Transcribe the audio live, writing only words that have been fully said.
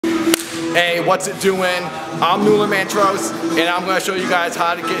Hey, what's it doing? I'm Nula Mantros, and I'm going to show you guys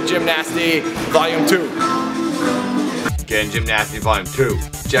how to get Gymnasty Volume 2. Getting Gymnasty Volume 2.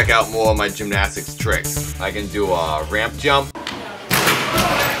 Check out more of my gymnastics tricks. I can do a ramp jump.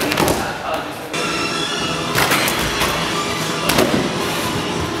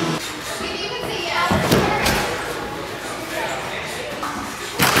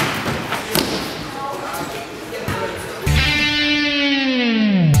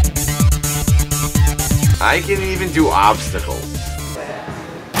 I can even do obstacles.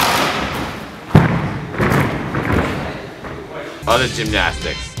 Other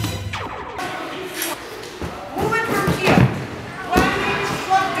gymnastics. Move it from here.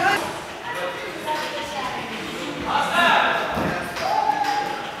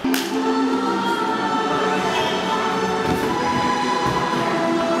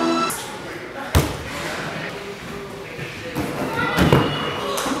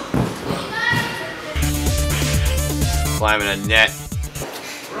 Climbing a net.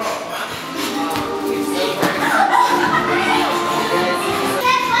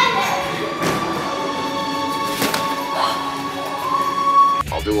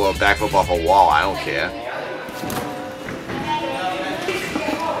 I'll do a backflip off a wall, I don't care.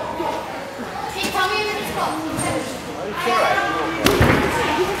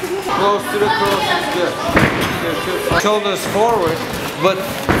 Close to the cross is good. Shoulders forward, but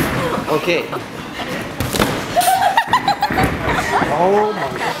okay. Oh my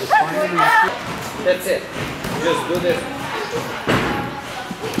God. That's it. Just do this.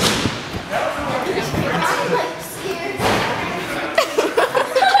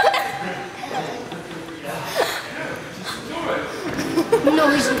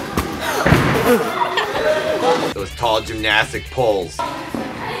 Those tall gymnastic poles.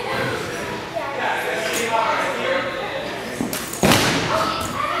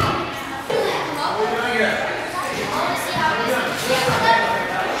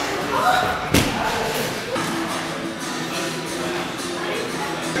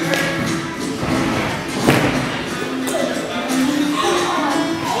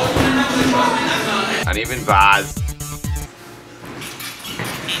 Uneven bars.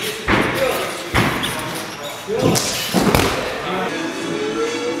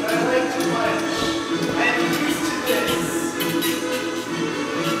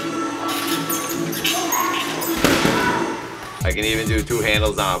 I can even do 2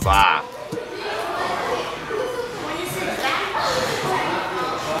 handles on a bar.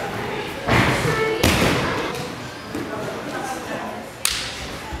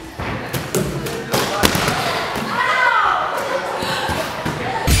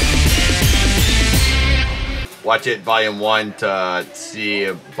 Watch it Volume 1 to see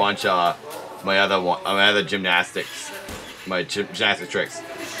a bunch of my other gymnastics, my gymnastic tricks.